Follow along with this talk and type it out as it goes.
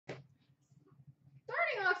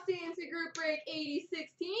CNC Group Break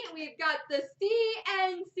 8016. We've got the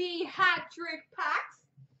CNC Hat Trick Packs.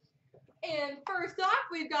 And first off,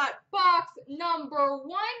 we've got box number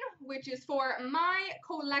 1, which is for my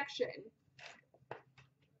collection.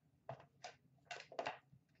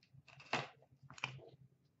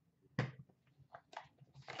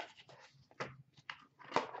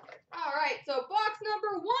 Alright, so box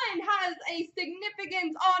number 1 has a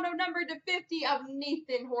significance auto number to 50 of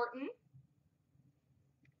Nathan Horton.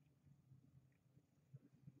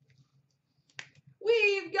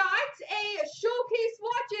 We've got a Showcase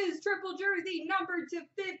Watches triple jersey numbered to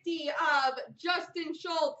 50 of Justin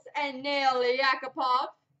Schultz and Nail Yakupov.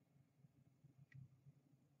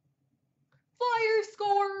 Flyers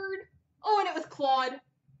scored. Oh, and it was Claude.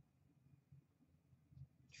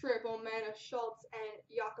 Triple man of Schultz and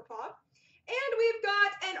Yakupov. And we've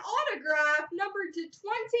got an autograph numbered to 25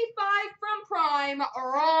 from Prime,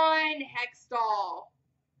 Ron Hextall.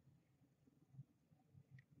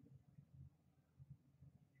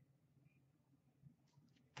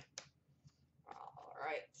 All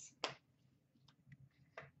right.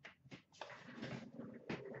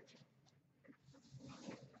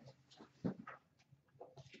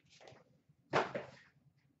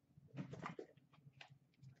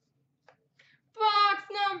 Box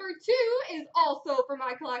number 2 is also for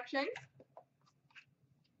my collection.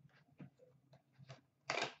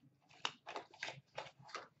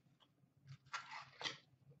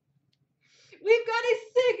 We've got a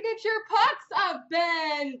signature pucks of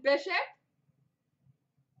Ben Bishop.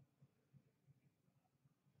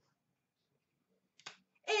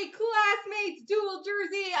 A Classmates dual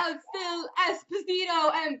jersey of Phil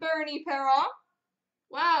Esposito and Bernie Perron.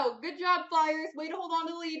 Wow, good job, Flyers. Way to hold on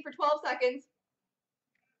to the lead for 12 seconds.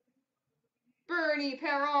 Bernie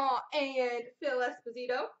Perron and Phil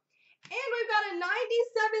Esposito. And we've got a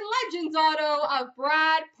 97 Legends auto of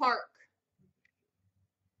Brad Park.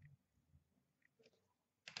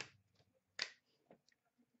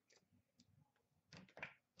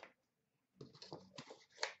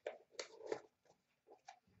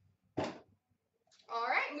 All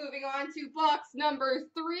right, moving on to box number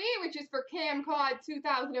 3, which is for Cam Cod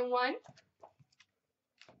 2001.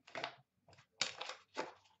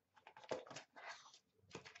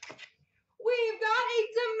 We've got a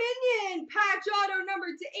Dominion patch auto number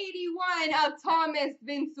to 81 of Thomas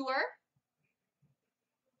Vinsuer.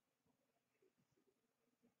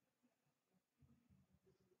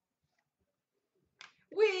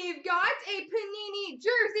 We've got a Panini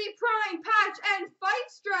Jersey Prime patch and fight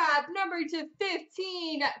strap number to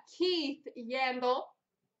 15, Keith Yandel.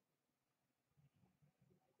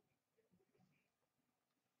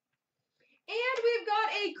 And we've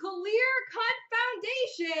got a Clear Cut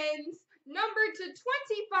Foundations number to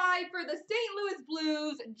 25 for the St. Louis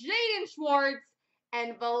Blues, Jaden Schwartz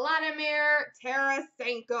and Vladimir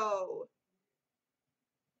Tarasenko.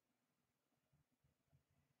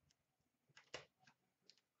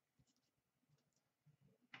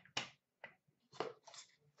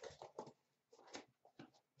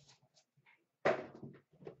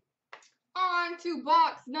 On to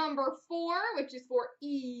box number 4, which is for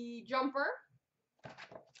E Jumper.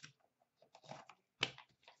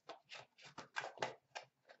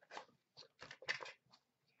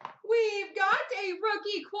 We've got a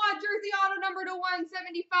rookie quad jersey auto number to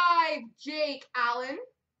 175, Jake Allen.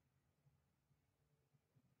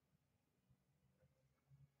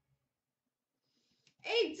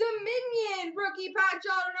 A Dominion rookie patch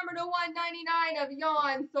auto number to 199 of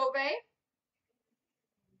Jan Sauvé.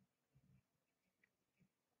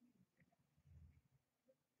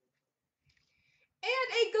 And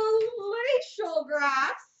a Glacial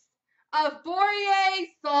Grass of Borje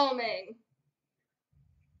Salming.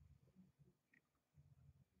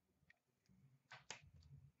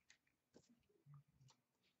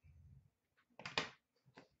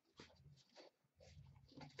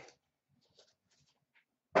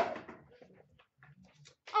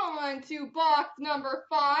 On to box number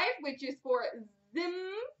 5, which is for Zim.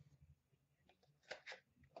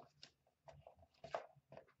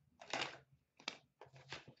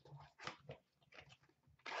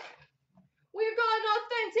 We've got an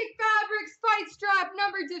Authentic Fabrics fight strap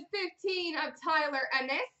number to 15 of Tyler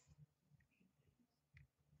Ennis.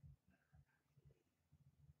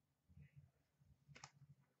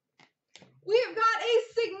 We've got a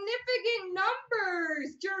Significant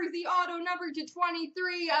Numbers jersey auto number to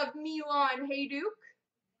 23 of Milan Hajduk.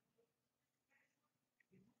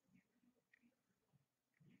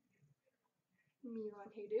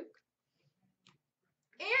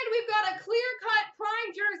 And we've got a Clear Cut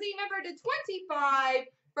Prime jersey number to 25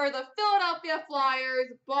 for the Philadelphia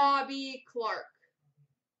Flyers, Bobby Clark.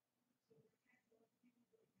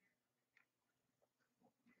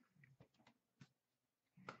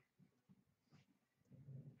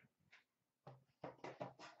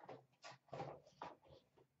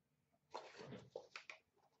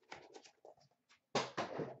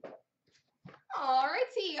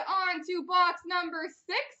 on to box number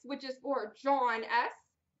 6, which is for John S.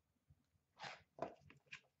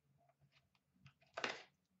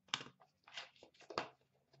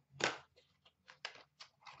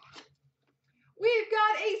 We've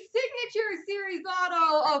got a signature series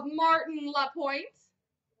auto of Martin Lapointe.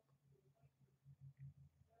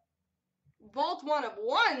 Vault 1 of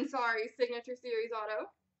 1, signature series auto.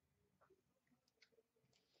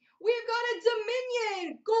 We've got a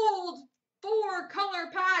Dominion Gold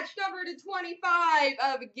 4-color patch, number to 25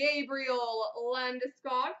 of Gabriel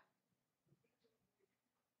Landeskog.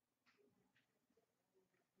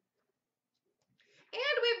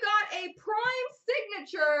 And we've got a Prime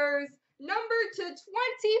Signatures, number to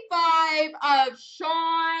 25 of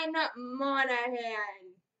Sean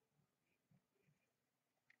Monahan.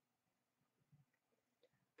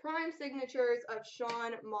 Prime Signatures of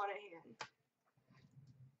Sean Monahan.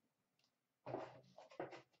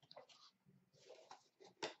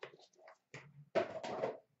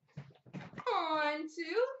 On to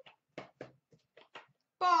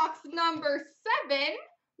box number 7,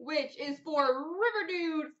 which is for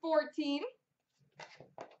Riverdude 14.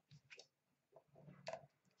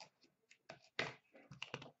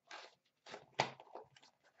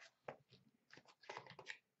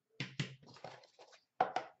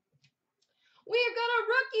 We've got a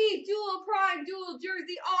rookie dual prime dual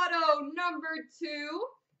jersey auto number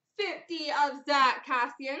 250 of Zach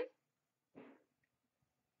Cassian.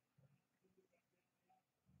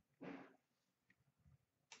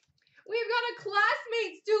 We've got a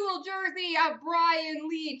Classmates dual jersey of Brian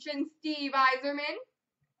Leach and Steve Yzerman.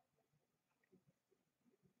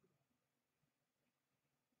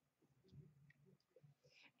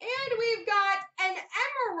 And we've got an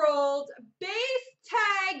Emerald base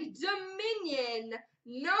tag Dominion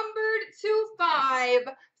numbered to 5,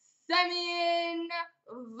 Semyon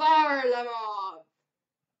Varlamov.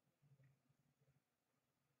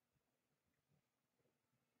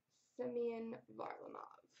 Semyon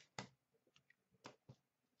Varlamov.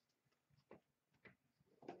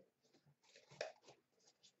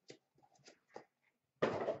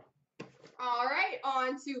 All right,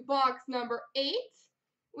 on to box number 8,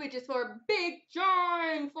 which is for Big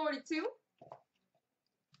John 42.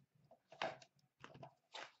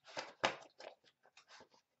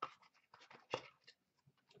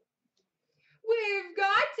 We've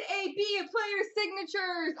got a B of player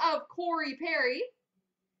signatures of Corey Perry.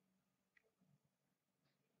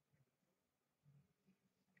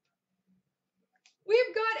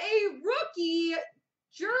 We've got a rookie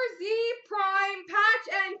jersey prime patch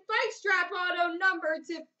and fight strap auto number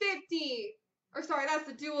to 50. Or sorry, that's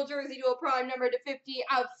the dual jersey dual prime number to 50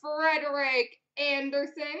 of Frederick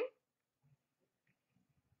Anderson.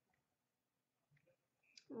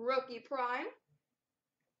 Rookie prime.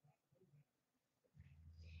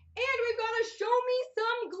 And we've got a Show Me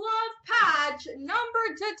Some Glove patch number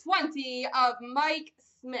to 20 of Mike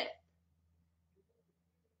Smith.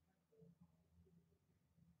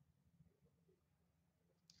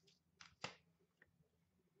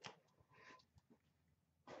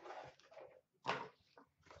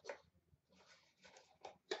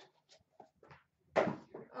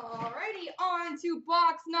 Alrighty, on to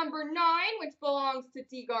box number 9, which belongs to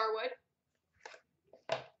T. Garwood.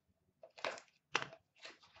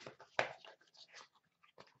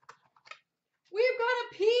 We've got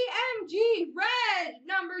a PMG red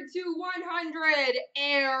number to 100,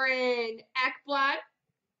 Aaron Ekblad.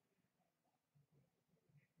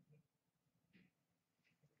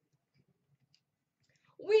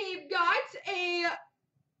 We've got a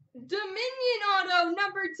Dominion auto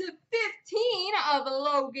number to 15 of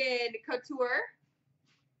Logan Couture.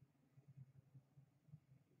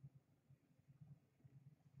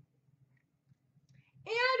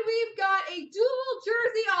 And we've got a dual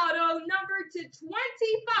jersey auto number to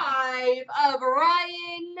 25 of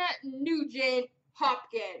Ryan Nugent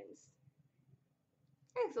Hopkins.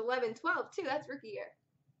 It's 11-12 too, that's rookie year.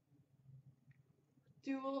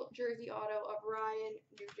 Dual jersey auto of Ryan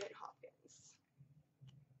Nugent Hopkins.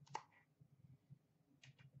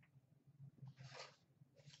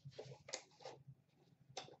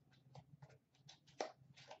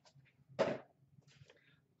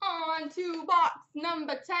 On to box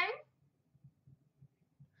number 10,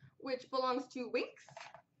 which belongs to Winks.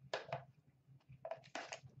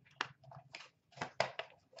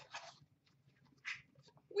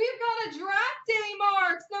 We've got a draft day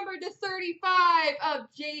marks number to 35 of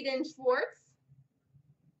Jaden Schwartz.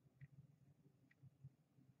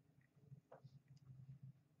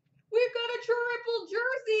 We've got a triple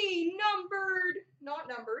jersey not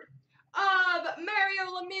numbered, of Mario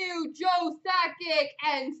Lemieux, Joe Sakic,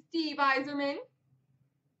 and Steve Yzerman.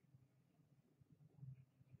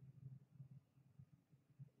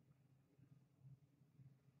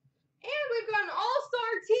 we've got an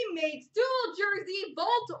all-star teammates dual jersey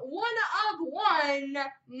vault 1 of 1,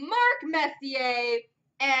 Mark Messier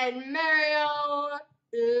and Mario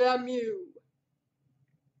Lemieux.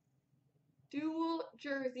 Dual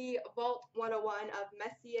jersey vault 101 of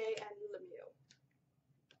Messier and Lemieux.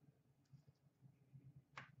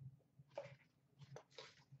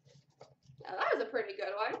 Now that was a pretty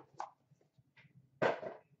good one.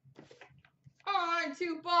 On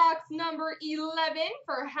to box number 11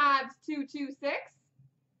 for Habs 226.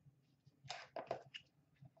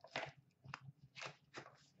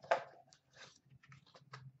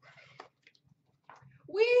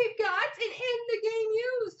 We've got an in-the-game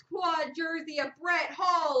used quad jersey of Brett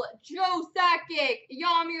Hull, Joe Sakic,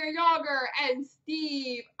 Jaromir Jagr, and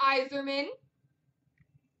Steve Yzerman.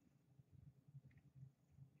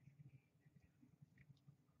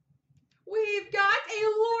 We've got a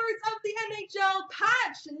Lords of the NHL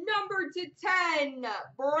patch numbered to 10,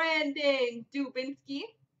 Brandon Dubinsky.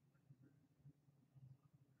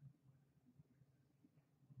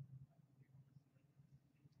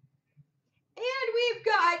 And we've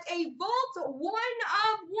got a Vault 1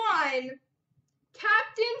 of 1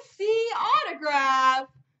 Captain C autograph,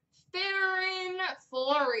 Theoren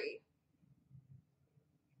Fleury.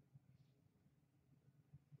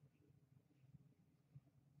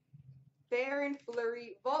 Theoren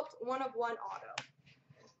Fleury, Vault 1 of 1 auto.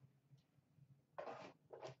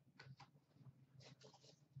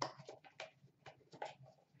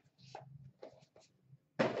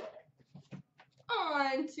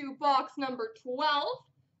 On to box number 12,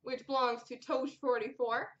 which belongs to Tosh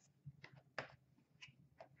 44.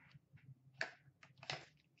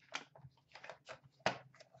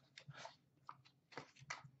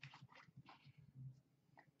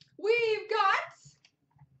 We've got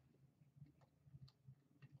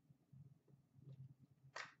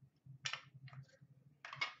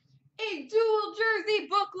a dual jersey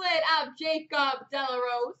booklet of Jacob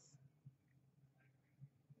Delarose.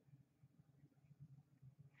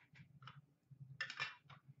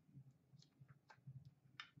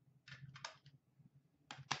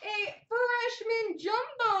 A freshman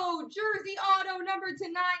jumbo jersey auto numbered to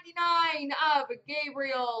 99 of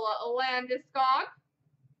Gabriel Landeskog.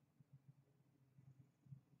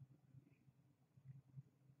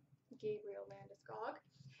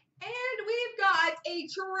 And we've got a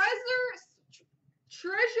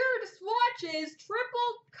treasured swatches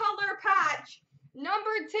triple color patch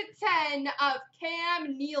numbered to 10 of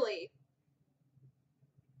Cam Neely.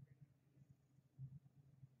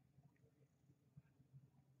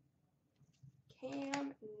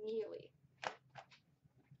 Cam Neely.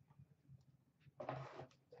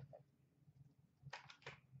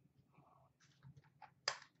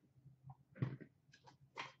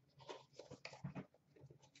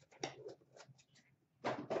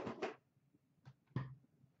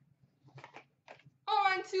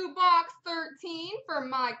 On to box 13 for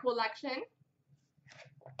my collection.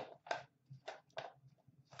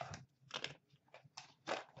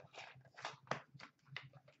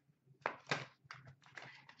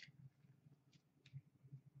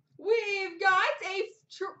 We've got a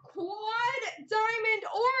quad diamond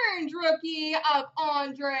orange rookie of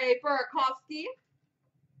Andre Burakovsky.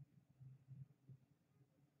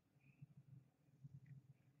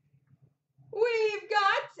 We've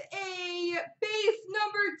got a base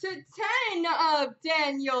number to 10 of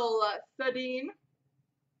Daniel Sedin.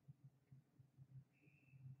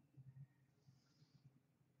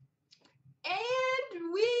 And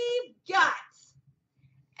we've got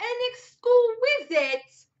an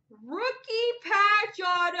exquisite rookie patch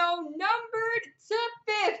auto numbered to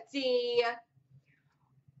 50,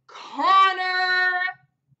 Connor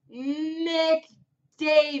McDavid.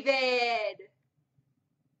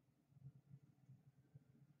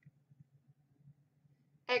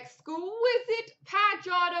 Exquisite patch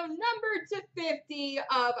auto numbered to 50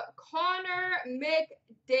 of Connor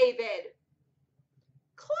McDavid.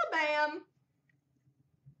 Klabam.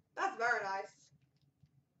 That's very nice.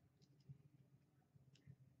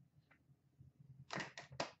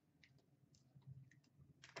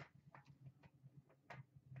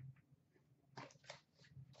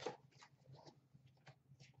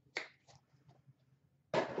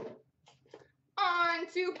 On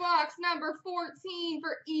to box number 14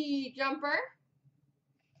 for E-Jumper.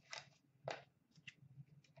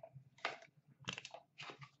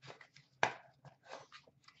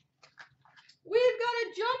 We've got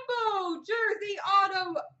a jumbo jersey auto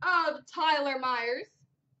of Tyler Myers.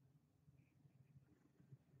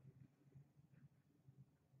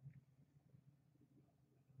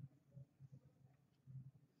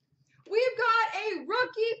 We've got a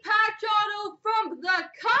rookie patch auto from the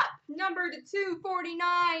Cup number to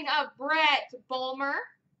 249 of Brett Bulmer.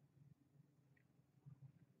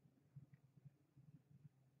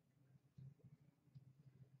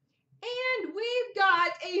 And we've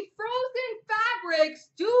got a Frozen Fabrics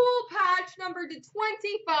dual patch number to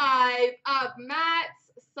 25 of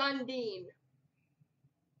Matt's Sundin.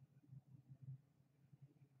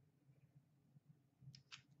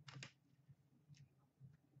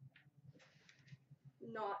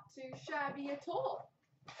 Not too shabby at all.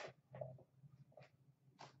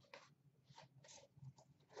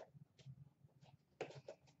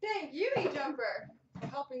 Thank you, E-Jumper, for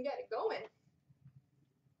helping get it going.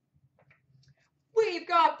 We've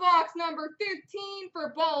got box number 15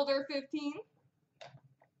 for Balder 15.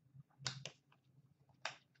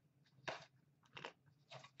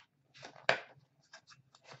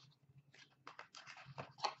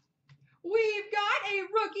 We've got a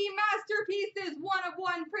Rookie Masterpieces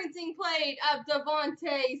 1-of-1 printing plate of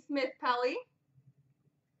Devontae Smith-Pelly.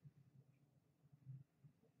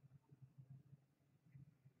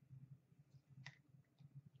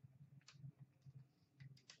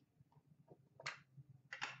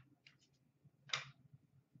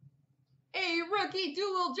 A rookie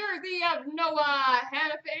dual jersey of Noah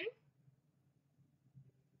Hannafin.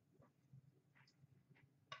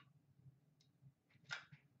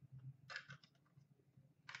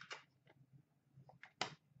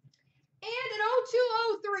 And an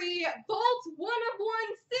 0203 Bolt 1-of-1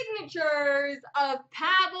 signatures of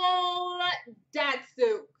Pavel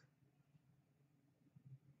Datsyuk.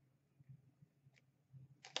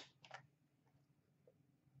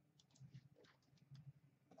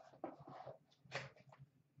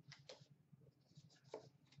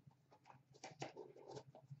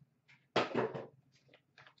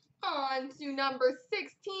 On to number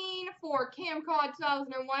 16 for CamCod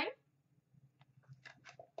 2001.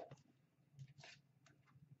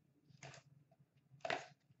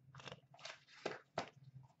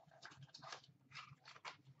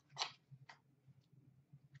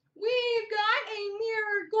 We've got a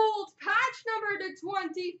mirror gold patch number to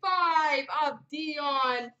 25 of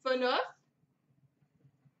Dion Phaneuf.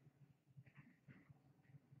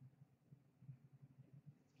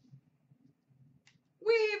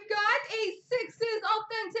 We've got a Sixes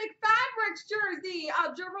Authentic Fabrics jersey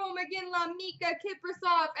of Jerome McGinley, Mika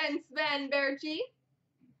Kiprasov, and Sven Berchi.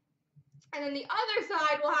 And then the other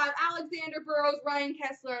side will have Alexander Burrows, Ryan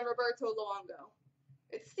Kessler, and Roberto Luongo.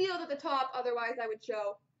 It's sealed at the top, otherwise I would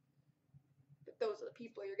show. But those are the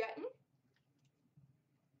people you're getting.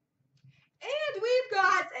 And we've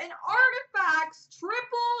got an Artifacts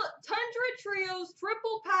Tundra Trios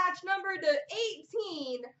triple patch number to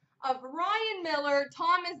 18 of Ryan Miller,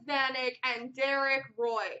 Thomas Vanek, and Derek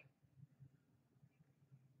Roy.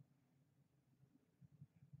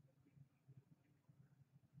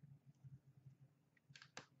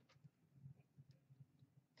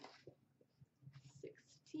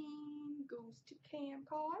 Goes to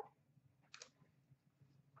CamCod.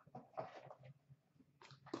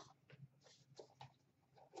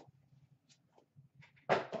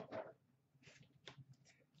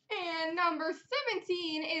 And number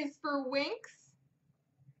 17 is for Winks.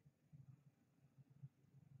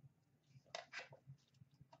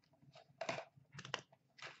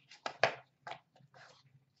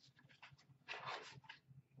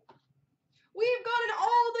 We've got an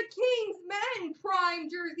All the Kings Men prime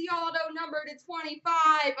jersey auto number to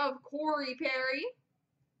 25 of Corey Perry.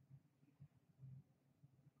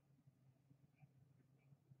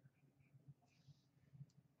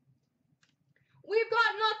 We've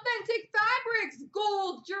got an Authentic Fabrics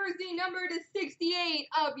gold jersey number to 68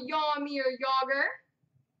 of Jaromir Jagr.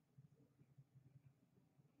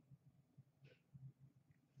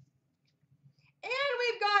 And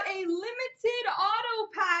we've got a limited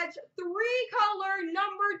auto patch 3-color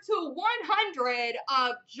number to 100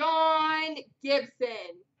 of John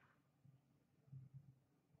Gibson.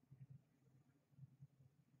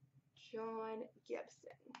 John Gibson.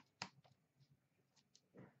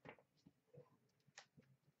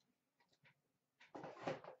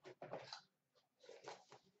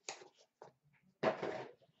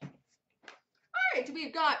 Alright,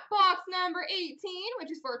 we've got box number 18,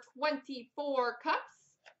 which is for 24 cups.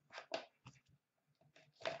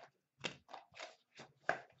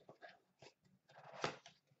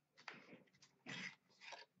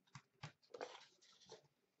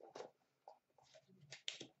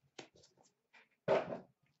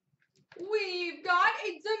 We've got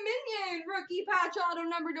a Dominion rookie patch auto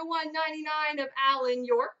number to 199 of Alan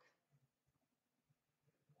York.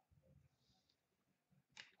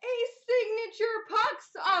 A signature pucks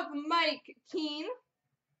of Mike Keane.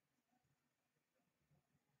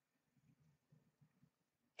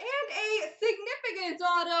 And a significance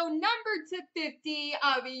auto number to 50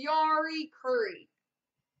 of Yari Curry.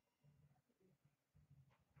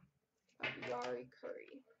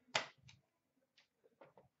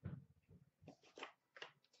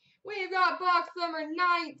 We've got box number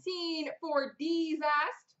 19 for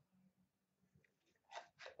Dzast.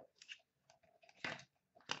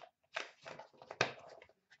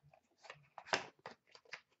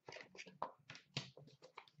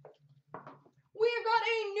 We've got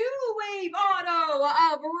a new wave auto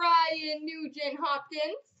of Ryan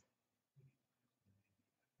Nugent-Hopkins.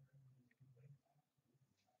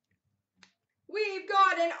 We've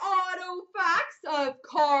got an auto fax of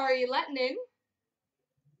Kari Lettinen.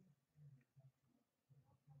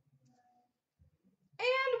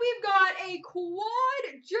 And we've got a quad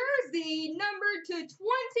jersey number to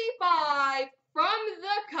 25 from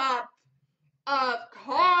the Cup of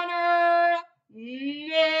Connor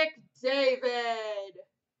McDavid.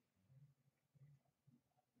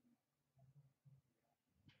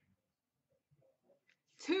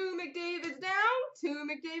 2 McDavids down, 2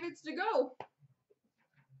 McDavids to go.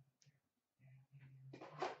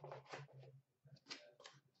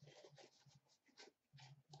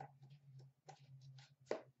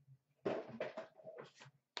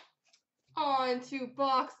 On to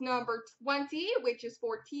box number 20, which is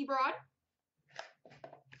for T-Broad.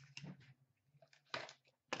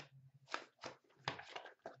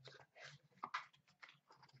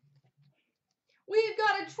 We've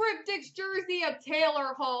got a triptychs jersey of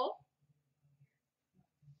Taylor Hall.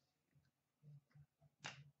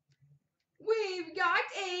 We've got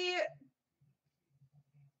a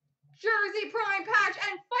jersey prime patch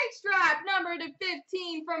and fight strap number to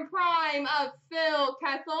 15 from Prime of Phil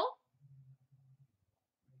Kessel.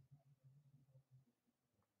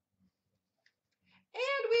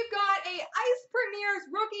 And we've got a Ice Premier's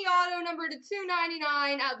rookie auto number to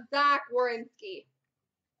 299 of Zach Werenski.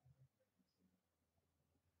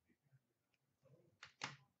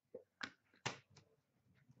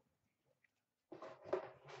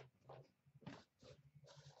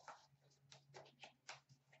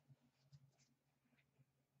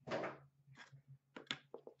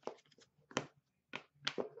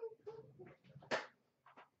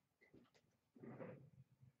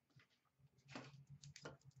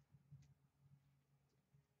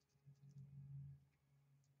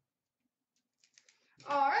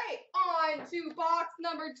 All right, on to box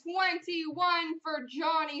number 21 for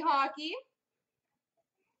Johnny Hockey.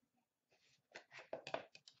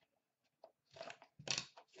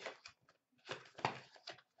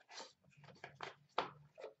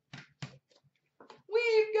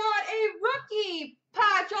 We've got a rookie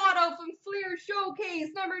patch auto from Fleer Showcase,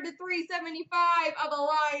 number to 375 of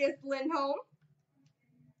Elias Lindholm.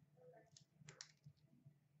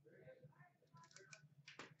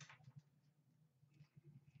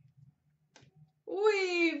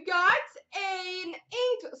 We've got an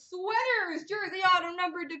Inked Sweaters jersey auto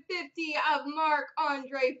number to 50 of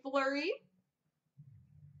Marc-Andre Fleury.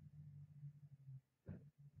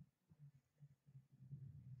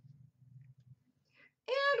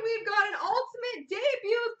 And we've got an Ultimate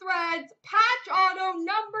Debut Threads patch auto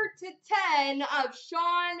number to 10 of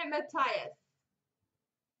Sean Matthias.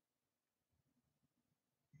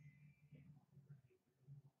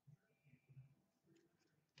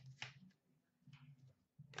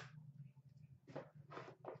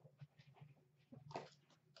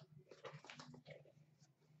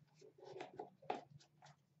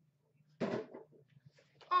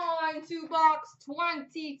 On to box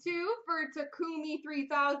 22 for Takumi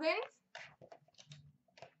 3000.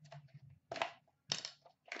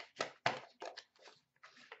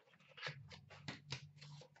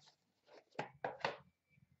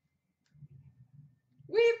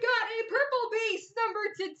 We've got a purple base number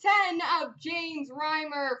to 10 of James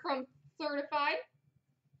Reimer from Certified.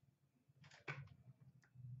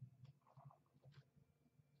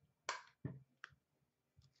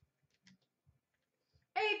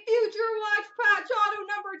 A Future Watch patch auto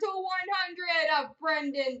number to 100 of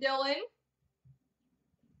Brendan Dillon.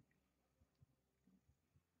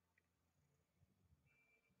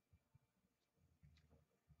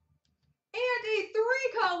 And a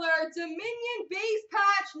 3-color Dominion base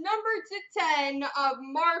patch number to 10 of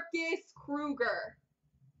Marcus Kruger.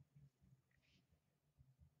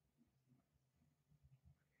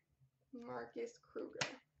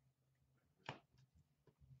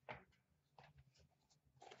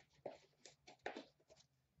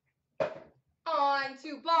 On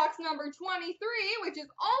to box number 23, which is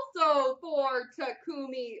also for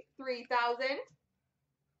Takumi 3000.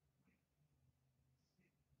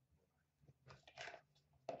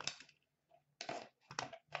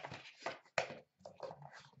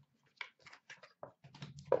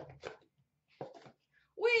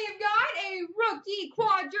 rookie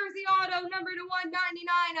quad jersey auto number to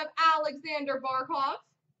 199 of Alexander Barkov.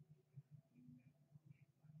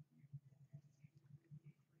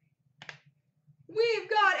 We've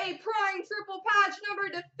got a prime triple patch number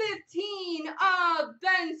to 15 of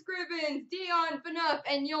Ben Scrivens, Dion Phaneuf,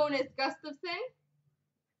 and Jonas Gustafsson.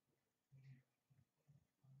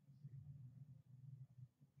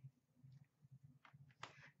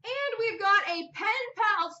 And we've got a Pen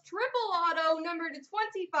Pals triple auto number to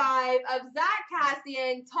 25 of Zach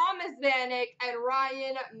Cassian, Thomas Vanek, and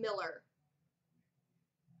Ryan Miller.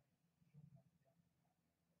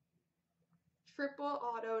 Triple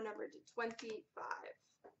auto number to 25.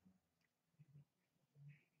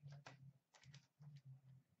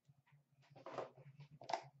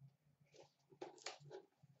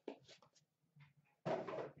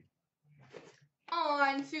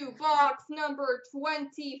 On to box number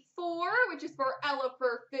 24, which is for Ella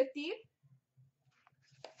for 50.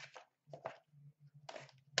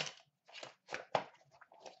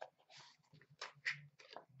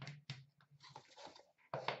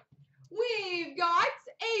 We've got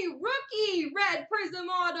a rookie red prism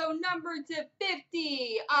auto number to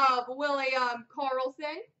 50 of William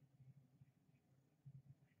Karlsson.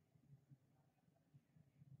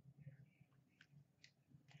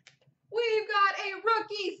 We've got a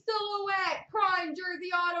rookie silhouette prime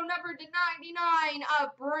jersey auto number to 99 of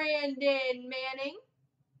Brandon Manning.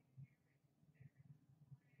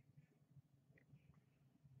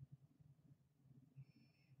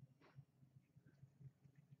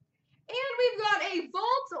 And we've got a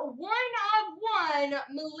Vault 1 of 1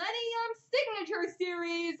 Millennium Signature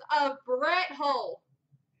Series of Brett Hull.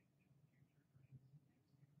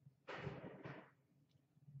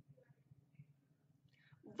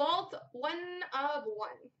 Vault 1 of 1.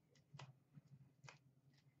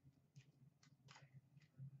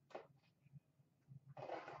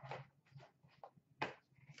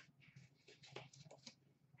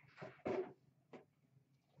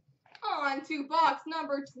 On to box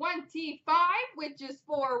number 25, which is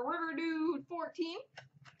for Riverdude 14.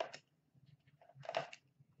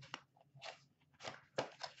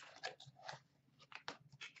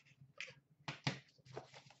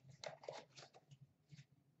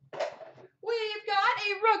 We've got a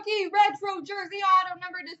rookie retro jersey auto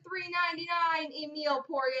number to 399, Emile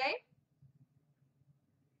Poirier.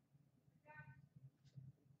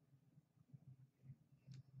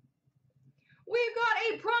 We've got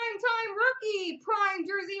a primetime rookie prime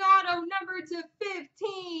jersey auto number to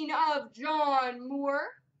 15 of John Moore.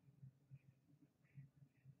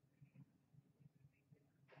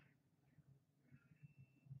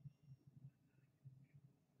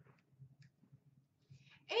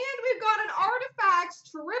 And we've got an Artifacts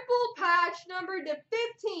triple patch number to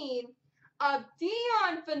 15 of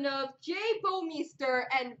Dion Phaneuf, Jay Bouwmeester,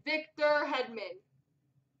 and Victor Hedman.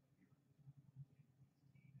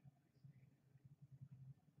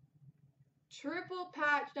 Triple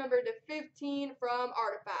patch number to 15 from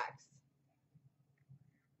Artifacts.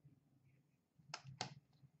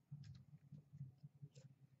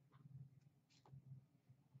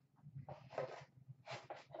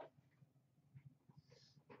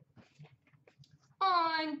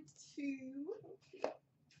 On to,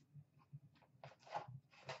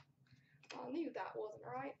 I knew that wasn't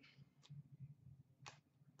right.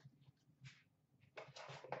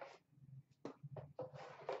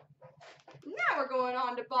 Now we're going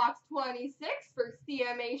on to box 26 for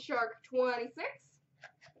CMA Shark 26.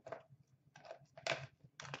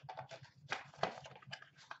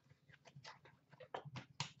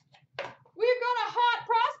 We've got a Hot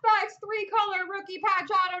Prospects 3-color rookie patch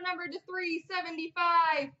auto number to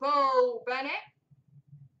 375, Bo Bennett.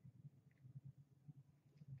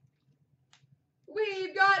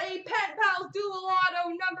 We've got a Pen Pals dual auto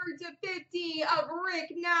number to 50 of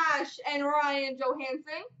Rick Nash and Ryan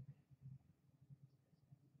Johansson.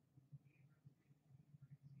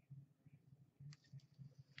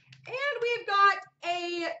 And we've got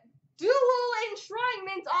a dual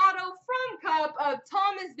enshrinement auto from Cup of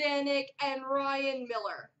Thomas Vanek and Ryan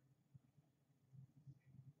Miller.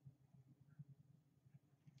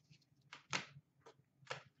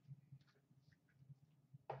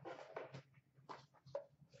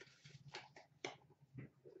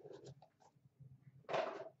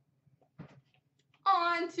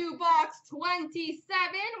 On to box 27,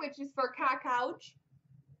 which is for Kakouch.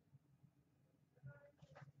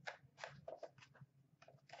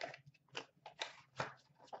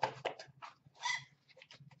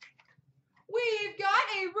 We've got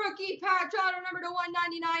a rookie patch auto number to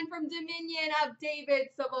 199 from Dominion of David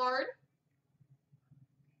Savard.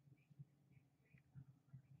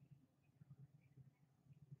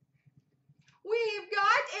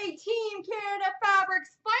 a Team Canada Fabric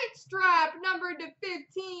Spike Strap, numbered to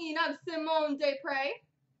 15 of Simone Desprez.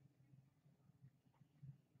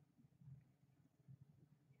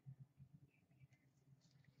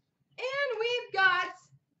 And we've got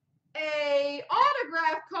a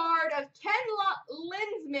autograph card of Ken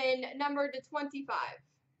Linsman, numbered to 25.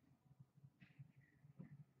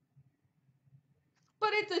 But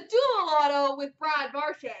it's a dual auto with Brad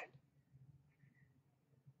Marchand.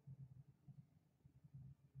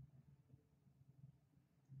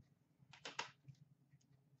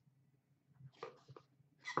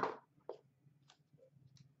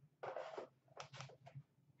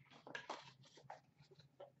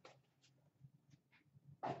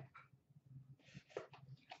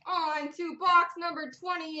 On to box number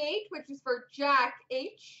 28, which is for Jack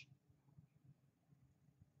H.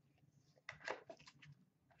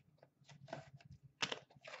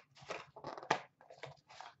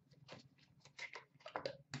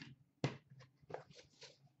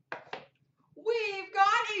 We've got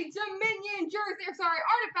a Dominion jersey,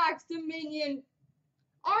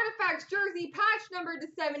 Artifacts jersey patch number to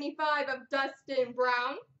 75 of Dustin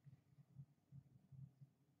Brown.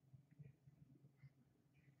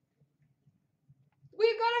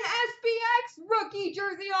 We've got an SPX rookie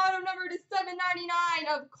jersey auto number to 799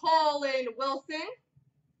 of Colin Wilson.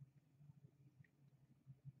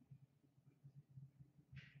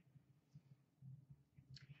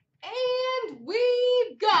 And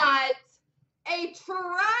we've got a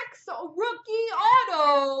Trax rookie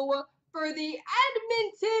auto for the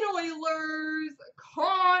Edmonton Oilers,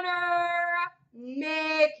 Connor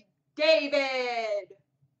McDavid.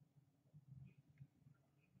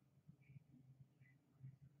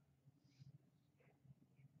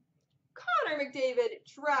 Connor McDavid,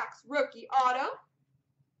 Trax rookie auto.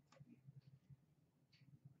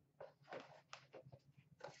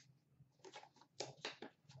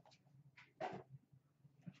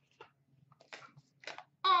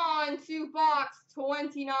 On to box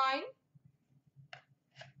 29.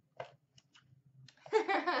 We've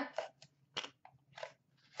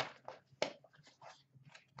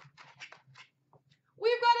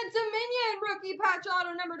got a Dominion rookie patch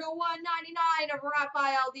auto number to 199 of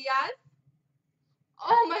Rafael Diaz.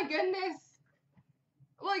 Oh my goodness.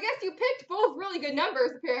 Well, I guess you picked both really good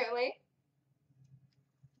numbers, apparently.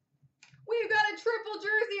 We've got a triple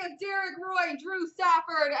jersey of Derek Roy, Drew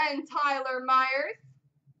Stafford, and Tyler Myers.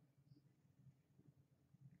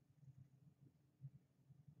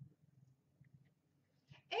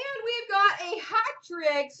 And we've got a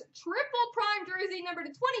Hat-Tricks triple prime jersey number to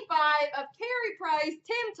 25 of Carey Price,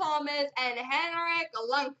 Tim Thomas, and Henrik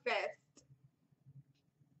Lundqvist.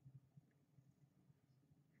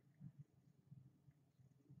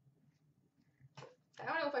 I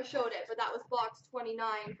don't know if I showed it, but that was box 29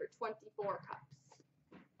 for 24 cups.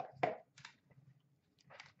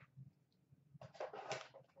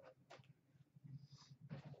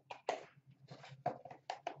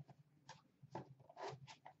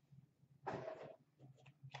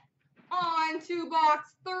 On to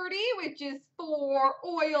box 30, which is for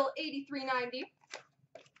Oil 8390.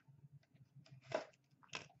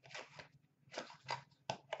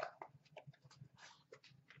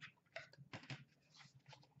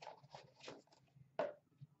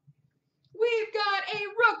 We've got a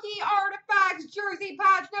rookie Artifacts jersey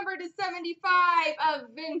patch number to 75 of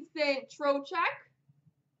Vincent Trocheck.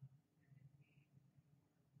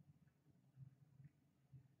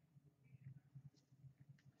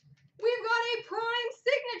 We've got a Prime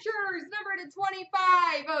Signatures number to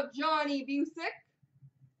 25 of Johnny Busick.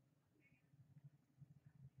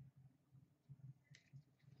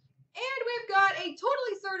 And we've got a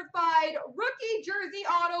totally certified rookie jersey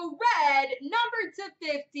auto red number to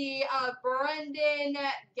 50 of Brendan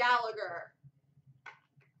Gallagher.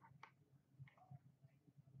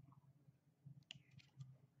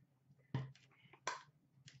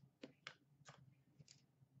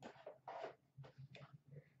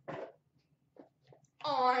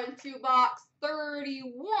 On to box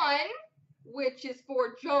 31, which is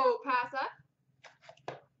for Joe Passa.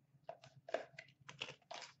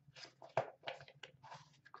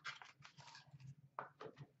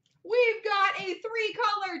 We've got a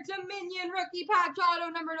three-color Dominion rookie patch auto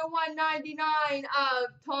number to 199 of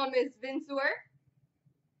Thomas Vinsuer.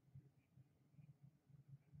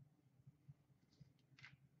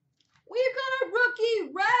 We've got a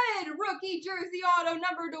red rookie jersey auto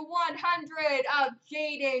number to 100 of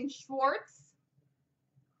Jaden Schwartz.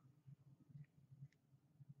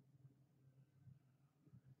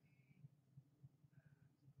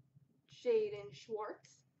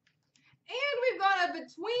 And we've got a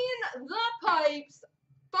Between the Pipes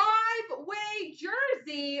 5-way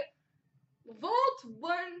jersey, Vault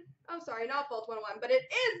 1, oh sorry, not Vault 101, but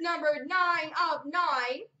it is numbered 9 of 9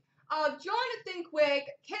 of Jonathan Quick,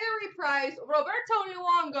 Carey Price, Roberto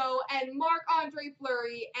Luongo, and Marc-Andre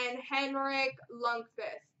Fleury, and Henrik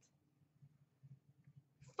Lundqvist.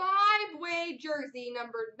 5-way jersey,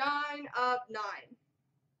 number 9 of 9.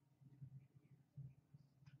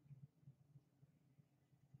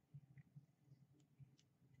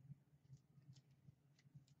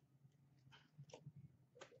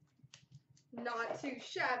 Not too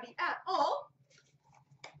shabby at all.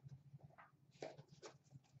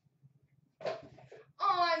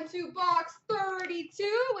 On to box 32,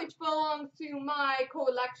 which belongs to my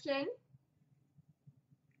collection.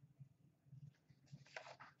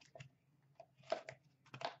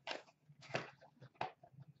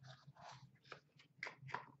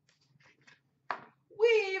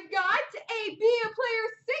 We've got a Be a Player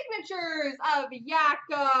signatures of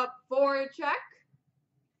Jakub Voracek.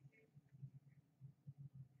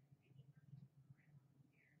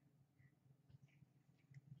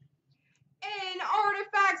 An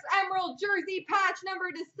Artifacts Emerald jersey patch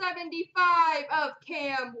number to 75 of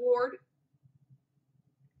Cam Ward.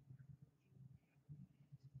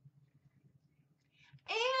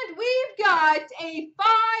 And we've got a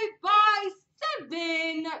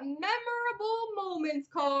 5x7 memorable moments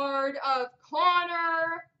card of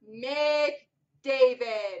Connor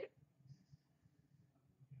McDavid.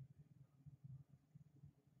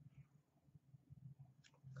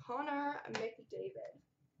 Connor McDavid.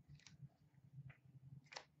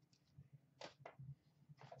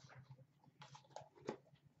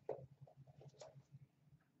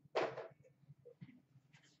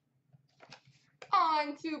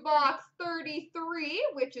 On to box 33,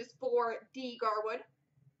 which is for D. Garwood.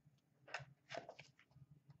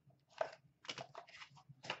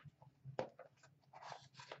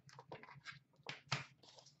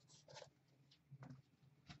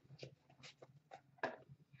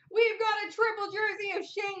 We've got a triple jersey of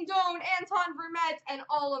Shane Doan, Anton Vermette, and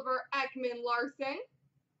Oliver Ekman-Larsson.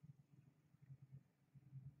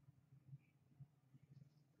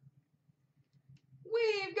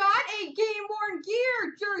 We've got a game-worn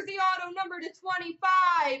gear jersey auto number to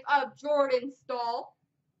 25 of Jordan Staal.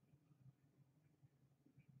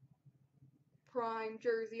 Prime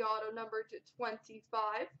jersey auto number to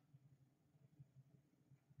 25.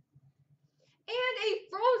 And a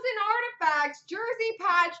Frozen Artifacts jersey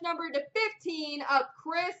patch number to 15 of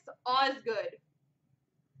Chris Osgood.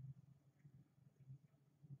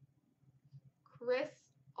 Chris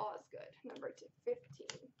Osgood, number to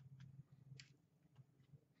 15.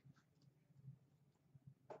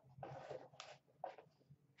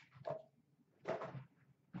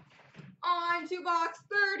 On to box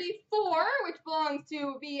 34, which belongs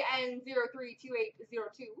to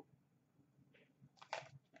VN032802.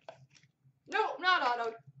 No, not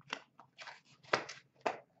auto.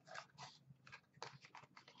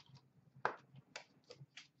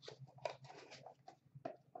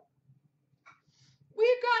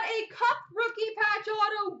 We've got a Cup rookie patch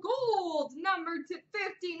auto gold, numbered to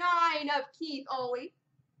 59 of Keith Ollie.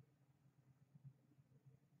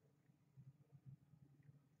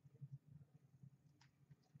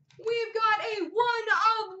 We've got a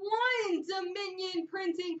 1-of-1 Dominion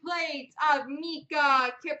printing plate of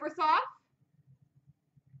Mika Kiprasov.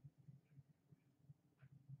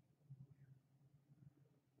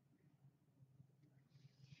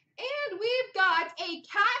 And we've got a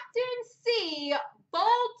Captain C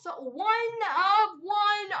Bolt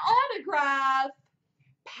 1-of-1 autograph,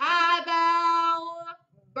 Pavel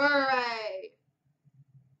Bure.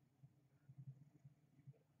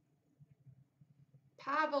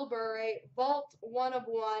 Pavel Bure, Vault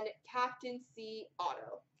 1-of-1, Captain C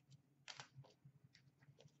auto.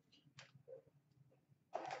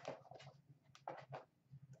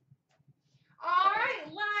 Alright,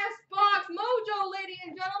 last box mojo, ladies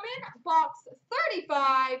and gentlemen. Box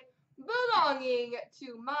 35, belonging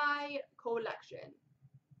to my collection.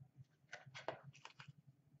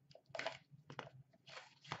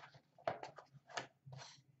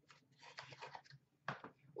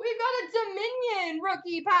 We've got a Dominion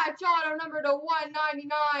rookie patch auto number to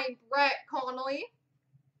 199, Brett Connolly.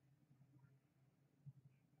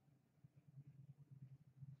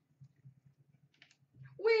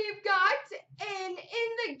 We've got an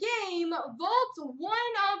In the Game Vault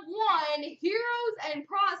 1-of-1 Heroes and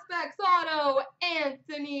Prospects auto,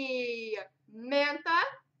 Anthony Mantha.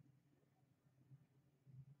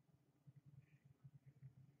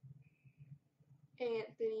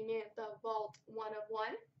 Anthony Mantha Vault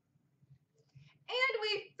 1-of-1. And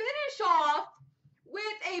we finish off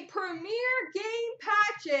with a Premier Game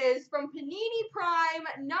patches from Panini Prime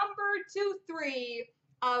number 2-3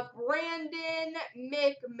 of Brandon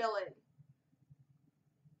McMillan.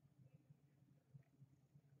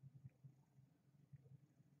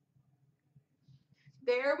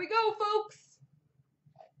 There we go, folks.